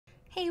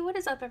Hey, what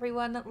is up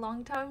everyone?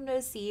 Long time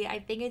no see. I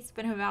think it's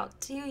been about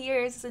 2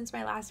 years since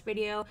my last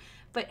video,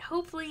 but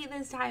hopefully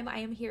this time I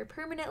am here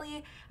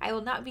permanently. I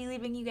will not be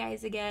leaving you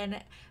guys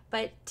again,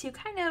 but to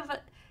kind of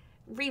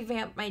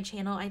revamp my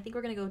channel, I think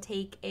we're gonna go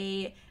take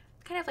a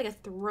kind of like a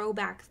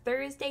throwback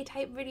Thursday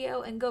type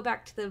video and go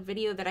back to the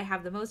video that I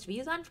have the most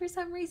views on for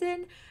some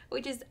reason,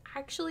 which is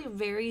actually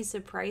very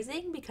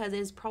surprising because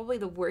it's probably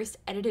the worst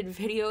edited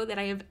video that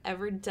I have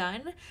ever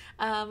done.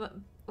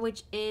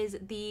 Which is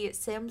the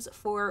Sims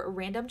 4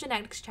 Random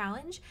Genetics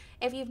Challenge.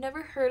 If you've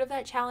never heard of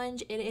that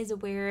challenge, it is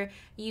where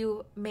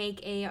you make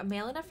a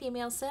male and a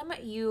female Sim.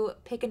 You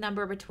pick a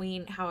number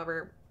between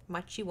however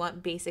much you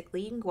want,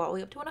 basically. You can go all the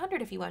way up to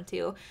 100 if you want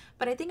to,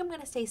 but I think I'm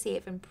going to stay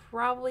safe and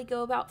probably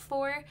go about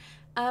 4.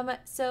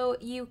 So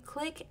you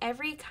click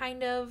every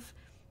kind of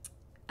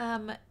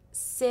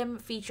sim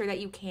feature that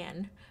you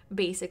can,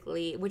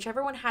 basically,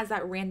 whichever one has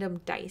that random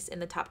dice in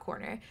the top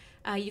corner.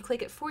 You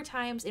click it 4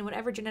 times, and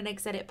whatever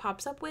genetics that it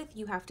pops up with,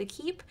 you have to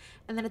keep.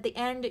 And then at the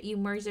end, you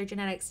merge their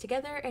genetics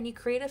together and you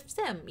create a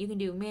sim. You can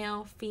do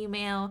male,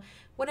 female,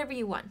 whatever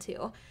you want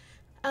to.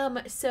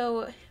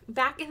 So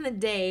back in the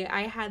day,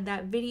 I had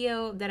that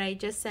video that I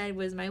just said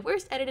was my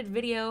worst edited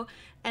video,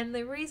 and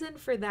the reason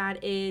for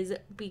that is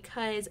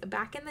because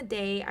back in the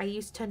day, I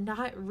used to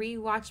not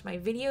rewatch my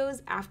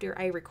videos after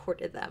I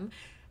recorded them.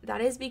 That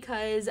is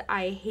because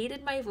I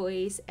hated my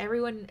voice.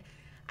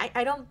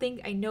 I don't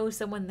think I know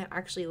someone that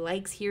actually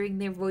likes hearing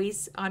their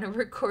voice on a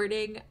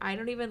recording. I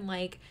don't even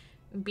like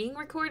being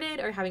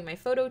recorded or having my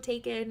photo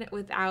taken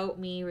without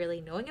me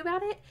really knowing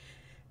about it.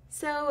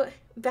 So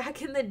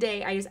back in the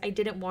day, I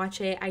didn't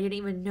watch it. I didn't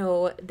even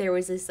know there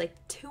was this like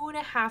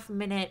 2.5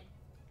 minute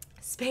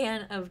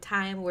span of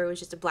time where it was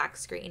just a black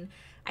screen.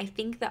 I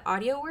think the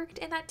audio worked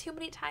in that 2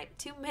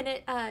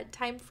 minute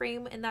time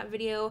frame in that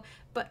video,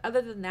 but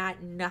other than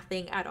that,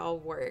 nothing at all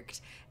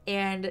worked.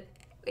 And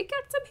it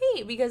got some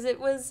hate because it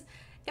was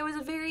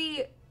a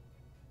very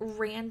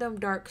random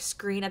dark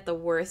screen at the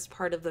worst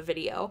part of the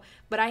video.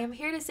 But I am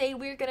here to say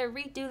we're gonna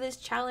redo this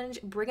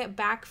challenge, bring it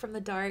back from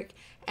the dark,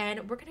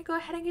 and we're gonna go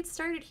ahead and get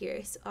started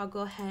here. So I'll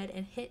go ahead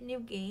and hit new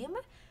game.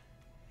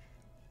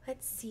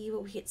 Let's see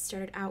what we get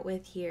started out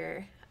with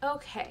here.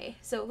 Okay,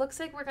 so it looks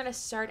like we're gonna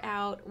start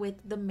out with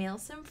the male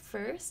sim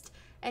first.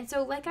 And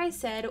so like I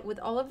said, with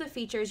all of the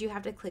features, you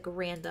have to click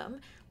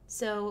random.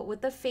 So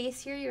with the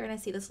face here, you're gonna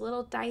see this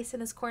little dice in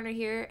this corner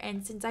here.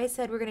 And since I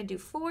said we're gonna do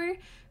 4,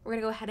 we're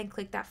gonna go ahead and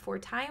click that 4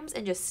 times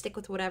and just stick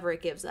with whatever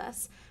it gives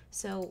us.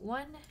 So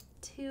 1,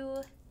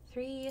 2,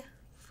 3,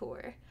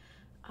 4.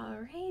 All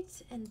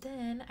right, and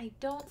then I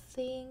don't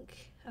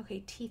think,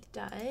 okay, teeth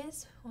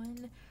does.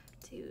 1,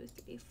 2,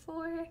 3,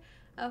 4.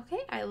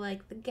 Okay, I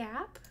like the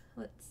gap.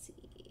 Let's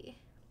see.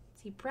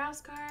 Brow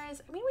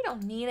scars. I mean, we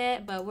don't need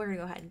it, but we're gonna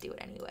go ahead and do it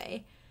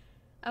anyway.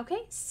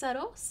 Okay,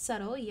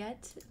 subtle,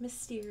 yet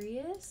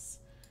mysterious.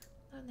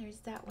 And there's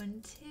that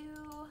one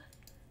too.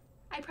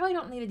 I probably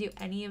don't need to do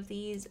any of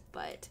these,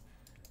 but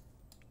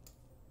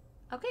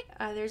okay,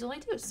 there's only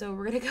 2, so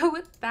we're gonna go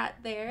with that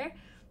there.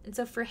 And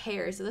so for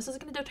hair, so this is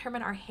gonna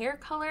determine our hair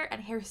color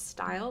and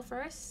hairstyle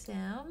for our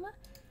sim.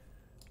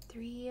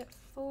 3,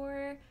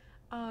 4.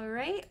 All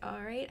right,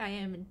 I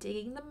am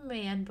digging the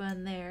man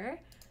bun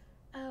there.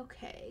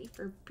 Okay,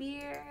 for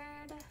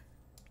beard,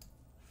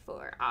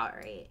 4. All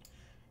right.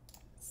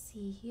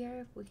 See here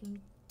if we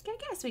can, I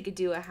guess we could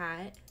do a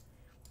hat.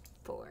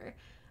 4.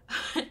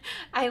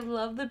 I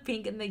love the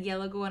pink and the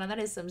yellow going on. That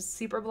is some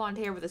super blonde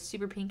hair with a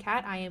super pink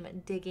hat. I am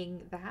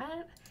digging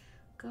that.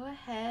 Go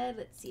ahead.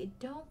 Let's see. I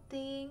don't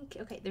think,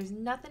 okay, there's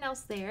nothing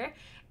else there.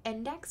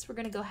 And next we're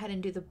gonna go ahead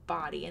and do the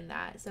body in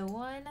that. So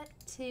 1,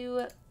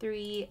 2,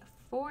 3,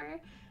 4.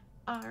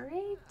 All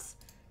right. Let's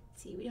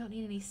see, we don't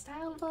need any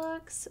style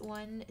looks.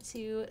 1,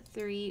 2,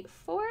 3,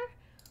 4.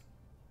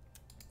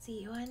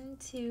 See, 1,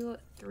 2,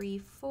 3,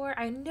 4.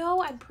 I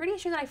know, I'm pretty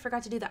sure that I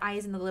forgot to do the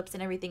eyes and the lips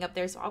and everything up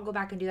there, so I'll go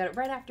back and do that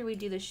right after we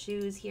do the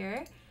shoes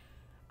here.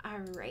 All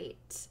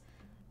right,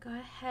 go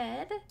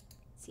ahead.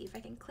 See if I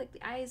can click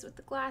the eyes with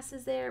the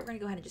glasses there. We're gonna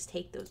go ahead and just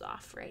take those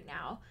off right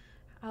now.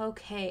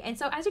 Okay, and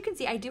so as you can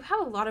see, I do have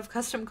a lot of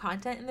custom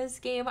content in this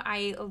game.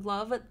 I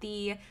love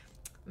the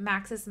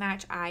Maxis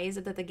Match eyes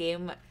that the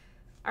game,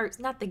 or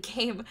not the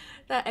game,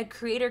 that a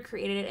creator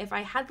created it. If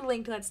I had the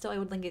link to that still, I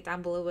would link it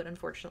down below, but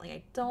unfortunately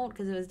I don't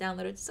because it was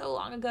downloaded so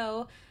long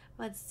ago.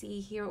 Let's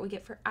see here what we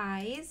get for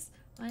eyes.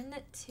 1,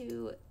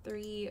 2,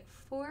 3,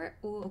 4.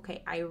 Ooh,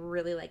 okay, I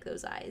really like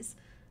those eyes.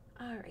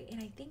 All right,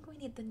 and I think we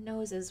need the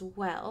nose as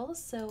well.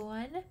 So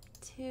 1,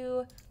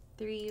 2,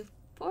 3,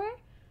 4.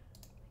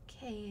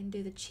 Okay, and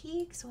do the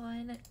cheeks.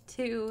 1,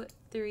 2,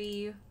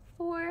 3,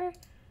 4.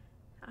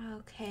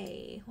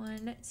 Okay,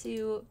 1,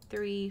 2,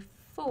 3,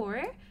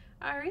 4.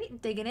 All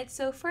right, digging it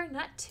so far.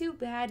 Not too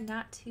bad,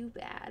 not too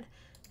bad.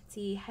 Let's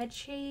see, head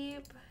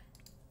shape.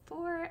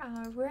 4.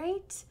 All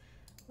right.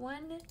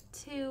 1,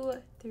 2,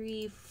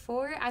 3,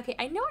 4. Okay,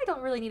 I know I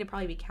don't really need to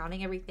probably be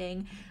counting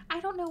everything. I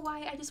don't know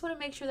why. I just want to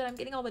make sure that I'm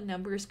getting all the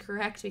numbers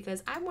correct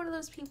because I'm one of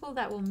those people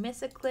that will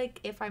miss a click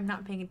if I'm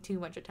not paying too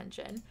much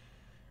attention.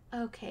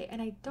 Okay,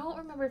 and I don't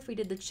remember if we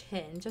did the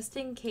chin, just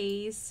in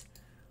case.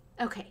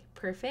 Okay,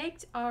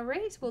 perfect. All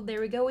right, well, there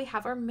we go. We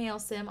have our male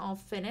sim all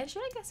finished.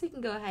 And I guess we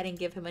can go ahead and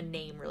give him a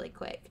name really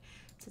quick.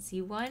 So let's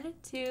see, 1,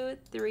 2,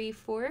 3,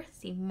 4. Let's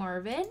see,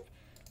 Marvin,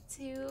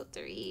 2,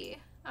 3.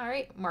 All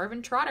right,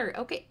 Marvin Trotter.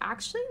 Okay,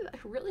 actually,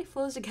 that really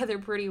flows together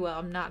pretty well.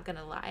 I'm not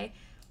gonna lie.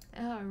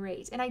 All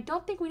right, and I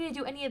don't think we need to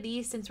do any of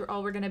these since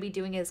all we're going to be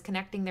doing is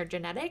connecting their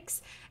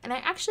genetics. And I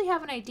actually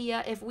have an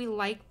idea if we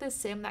like the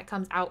sim that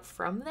comes out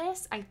from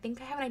this. I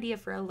think I have an idea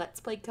for a Let's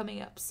Play coming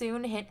up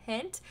soon, hint,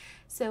 hint.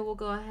 So we'll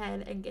go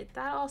ahead and get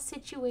that all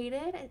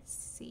situated. Let's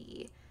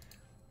see.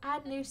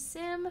 Add new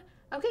sim.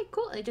 Okay,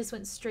 cool. It just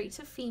went straight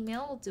to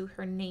female. We'll do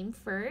her name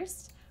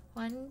first.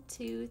 1,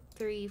 2,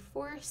 3,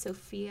 4,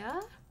 Sophia.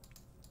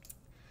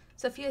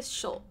 Sophia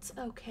Schultz.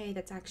 Okay,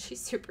 that's actually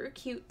super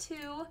cute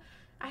too.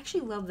 I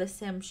actually love this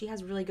sim. She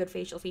has really good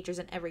facial features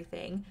and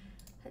everything.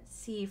 Let's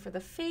see, for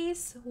the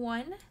face,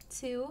 1,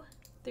 2,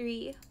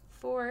 3,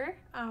 4.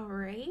 All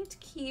right,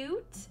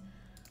 cute.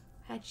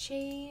 Head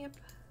shape,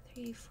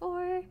 3,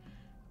 4.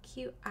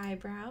 Cute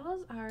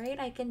eyebrows. All right,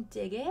 I can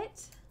dig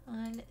it.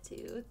 1,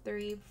 2,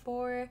 3,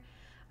 4.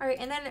 All right,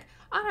 and then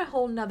on a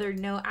whole nother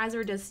note, as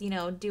we're just,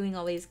 doing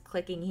all these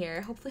clicking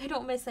here, hopefully I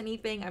don't miss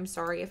anything. I'm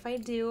sorry if I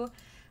do.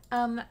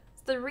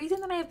 The reason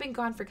that I have been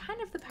gone for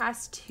kind of the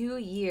past 2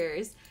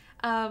 years,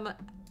 I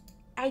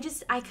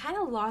kind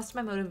of lost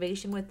my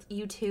motivation with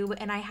YouTube,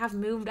 and I have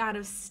moved out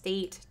of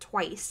state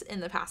twice in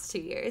the past 2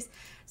 years.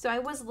 So I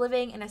was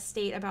living in a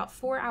state about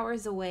 4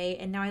 hours away,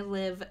 and now I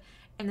live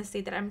in the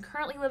state that I'm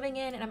currently living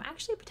in, and I'm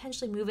actually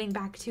potentially moving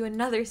back to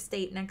another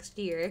state next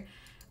year.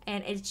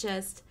 And it's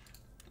just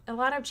a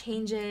lot of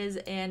changes,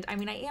 and I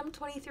mean, I am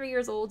 23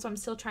 years old, so I'm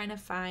still trying to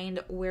find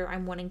where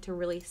I'm wanting to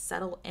really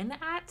settle in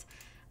at.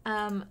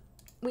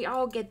 We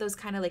all get those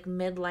kind of like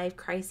midlife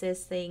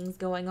crisis things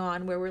going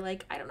on where we're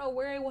like, I don't know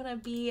where I want to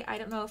be. I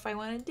don't know if I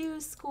want to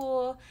do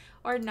school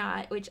or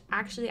not, which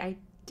actually I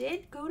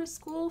did go to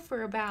school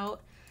for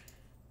about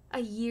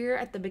a year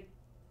at the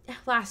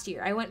last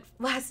year. I went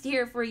last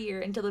year for a year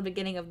until the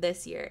beginning of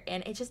this year,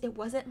 and it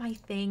wasn't my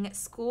thing.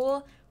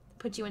 School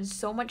puts you in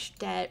so much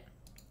debt.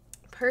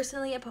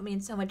 Personally, it put me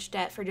in so much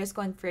debt for just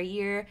going for a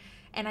year,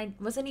 and I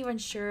wasn't even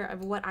sure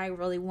of what I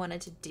really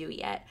wanted to do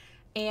yet.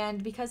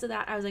 And because of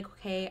that, I was like,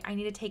 okay, I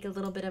need to take a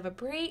little bit of a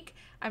break.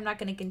 I'm not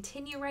going to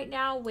continue right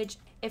now, which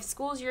if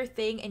school's your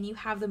thing and you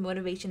have the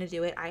motivation to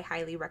do it, I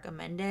highly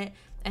recommend it,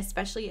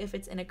 especially if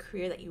it's in a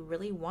career that you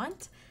really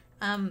want.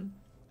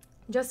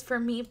 Just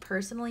for me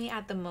personally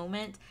at the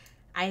moment,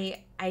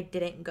 I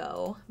didn't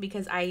go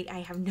because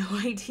I have no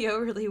idea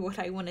really what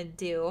I want to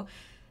do.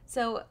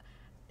 So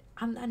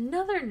on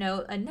another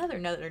note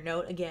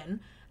again,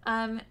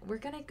 we're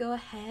going to go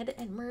ahead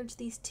and merge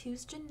these two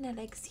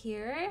genetics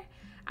here.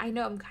 I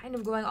know I'm kind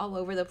of going all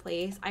over the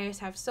place. I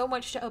just have so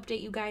much to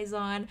update you guys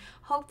on.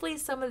 Hopefully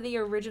some of the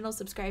original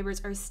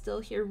subscribers are still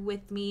here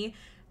with me.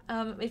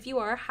 If you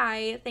are,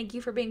 hi, thank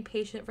you for being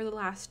patient for the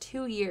last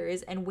 2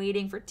 years and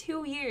waiting for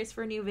 2 years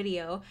for a new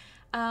video.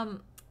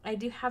 I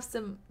do have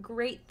some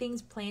great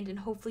things planned, and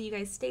hopefully you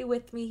guys stay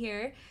with me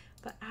here.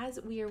 But as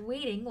we are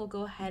waiting, we'll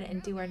go ahead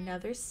and do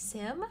another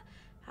sim.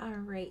 All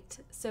right,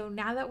 so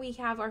now that we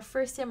have our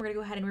first sim, we're gonna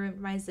go ahead and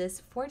randomize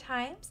this 4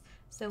 times.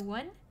 So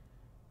 1,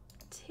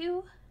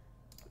 2,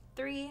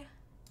 3,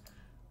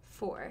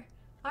 4.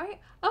 All right,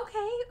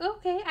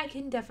 okay, I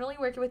can definitely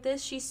work with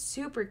this. She's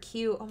super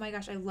cute. Oh my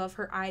gosh, I love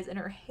her eyes and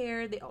her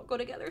hair. They all go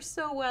together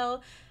so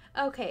well.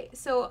 Okay,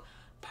 so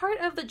part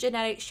of the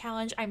genetics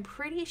challenge, I'm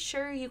pretty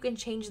sure you can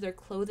change their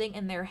clothing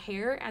and their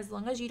hair as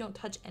long as you don't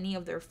touch any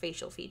of their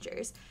facial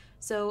features.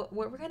 So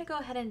what we're gonna go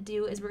ahead and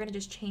do is we're gonna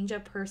just change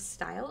up her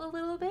style a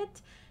little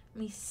bit.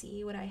 Let me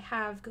see what I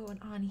have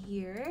going on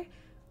here.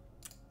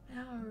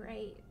 All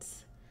right.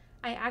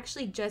 I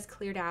actually just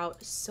cleared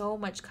out so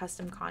much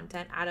custom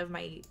content out of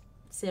my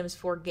Sims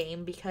 4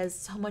 game because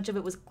so much of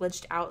it was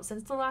glitched out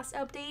since the last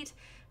update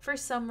for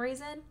some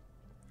reason.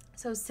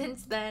 So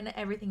since then,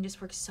 everything just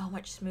works so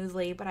much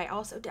smoothly, but I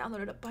also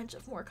downloaded a bunch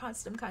of more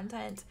custom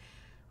content,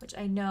 which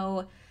I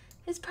know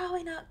is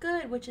probably not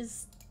good, which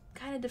is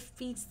kind of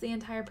defeats the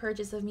entire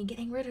purchase of me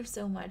getting rid of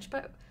so much.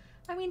 But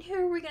I mean, who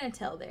are we gonna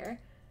tell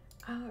there?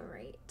 All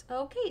right.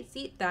 Okay,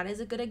 see, that is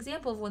a good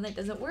example of one that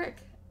doesn't work.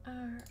 All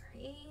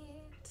right.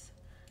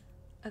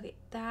 Okay,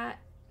 that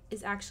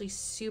is actually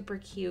super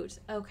cute.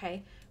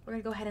 Okay, we're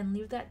gonna go ahead and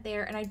leave that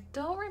there. And I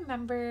don't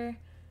remember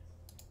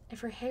if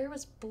her hair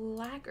was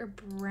black or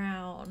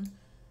brown.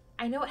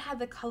 I know it had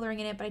the coloring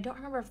in it, but I don't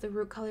remember if the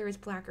root color is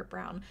black or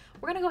brown.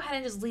 We're gonna go ahead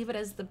and just leave it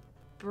as the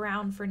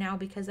brown for now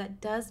because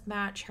that does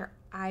match her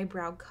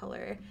eyebrow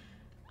color.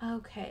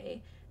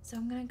 Okay, so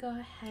I'm gonna go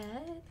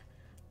ahead.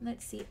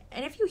 Let's see.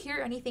 And if you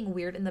hear anything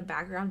weird in the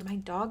background, my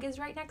dog is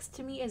right next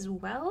to me as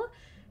well.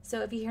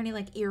 So if you hear any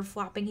like ear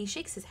flopping, he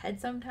shakes his head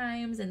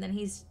sometimes, and then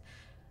he's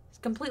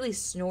completely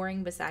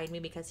snoring beside me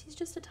because he's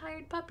just a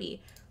tired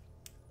puppy.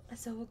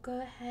 So we'll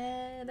go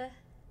ahead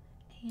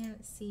and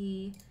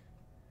see.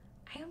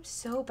 I am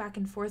so back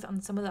and forth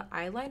on some of the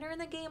eyeliner in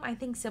the game. I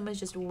think some is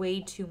just way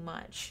too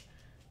much.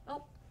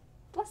 Oh,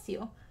 bless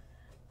you.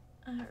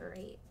 All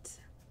right.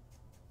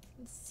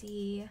 Let's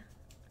see.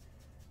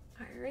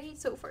 All right,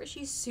 so far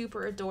she's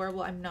super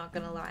adorable, I'm not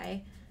gonna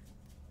lie.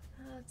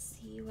 Let's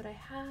see what I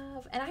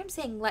have. And I'm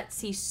saying let's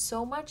see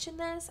so much in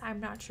this. I'm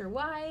not sure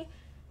why.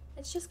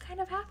 It's just kind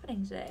of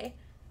happening today.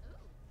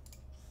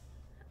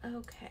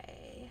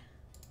 Okay.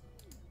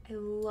 I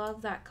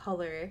love that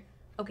color.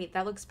 Okay,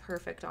 that looks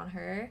perfect on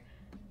her.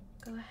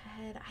 Go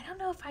ahead. I don't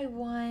know if I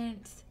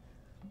want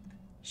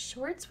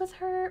shorts with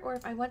her or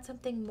if I want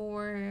something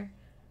more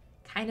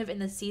kind of in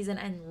the season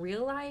and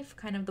real life,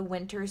 kind of the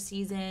winter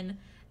season.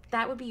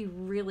 That would be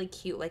really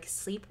cute, like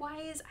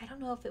sleep-wise. I don't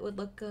know if it would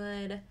look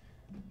good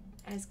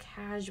as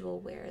casual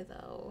wear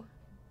though.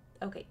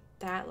 Okay,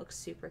 that looks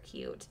super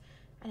cute.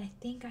 And I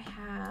think I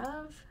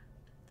have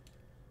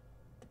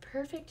the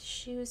perfect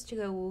shoes to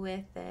go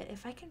with it.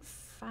 If I can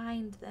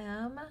find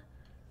them.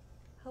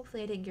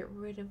 Hopefully I didn't get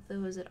rid of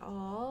those at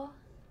all.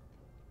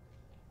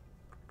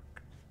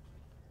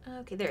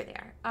 Okay, there they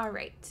are. All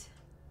right.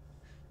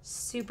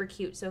 Super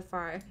cute so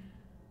far.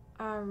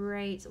 All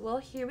right, well,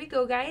 here we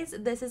go, guys.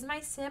 This is my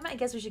sim. I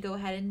guess we should go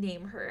ahead and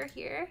name her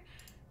here.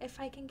 If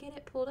I can get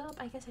it pulled up,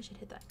 I guess I should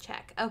hit that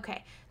check.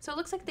 Okay, so it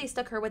looks like they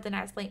stuck her with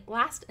the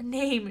last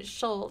name,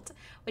 Schultz,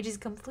 which is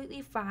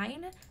completely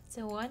fine.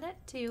 So 1,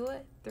 2,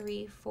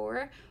 3,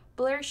 4.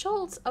 Blair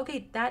Schultz.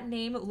 Okay, that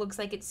name looks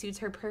like it suits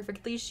her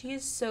perfectly. She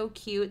is so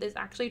cute. This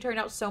actually turned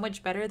out so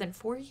much better than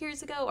 4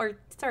 years ago, or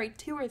sorry,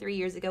 2 or 3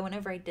 years ago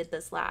whenever I did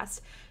this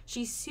last.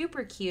 She's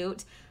super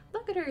cute.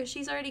 Look at her.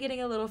 She's already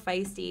getting a little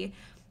feisty.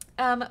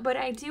 But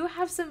I do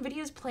have some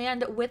videos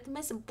planned with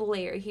Miss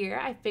Blair here.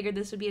 I figured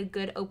this would be a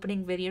good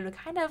opening video to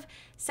kind of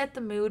set the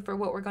mood for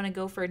what we're going to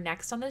go for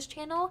next on this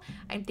channel.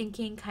 I'm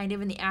thinking kind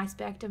of in the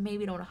aspect of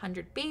maybe an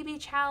 100 baby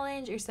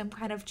challenge or some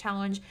kind of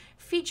challenge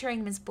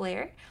featuring Miss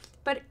Blair.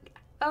 But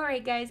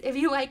alright guys, if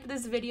you liked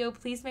this video,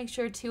 please make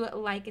sure to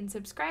like and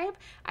subscribe.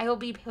 I will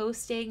be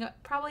posting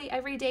probably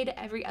every day to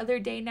every other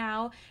day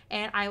now,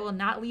 and I will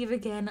not leave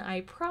again,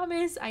 I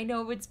promise. I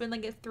know it's been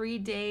like a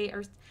 3-day,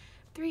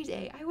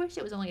 I wish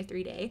it was only a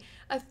 3-day,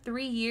 a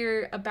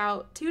 3-year,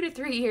 about 2 to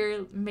 3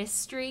 year miss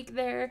streak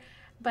there,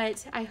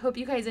 but I hope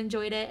you guys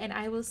enjoyed it, and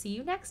I will see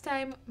you next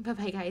time. Bye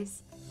bye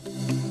guys.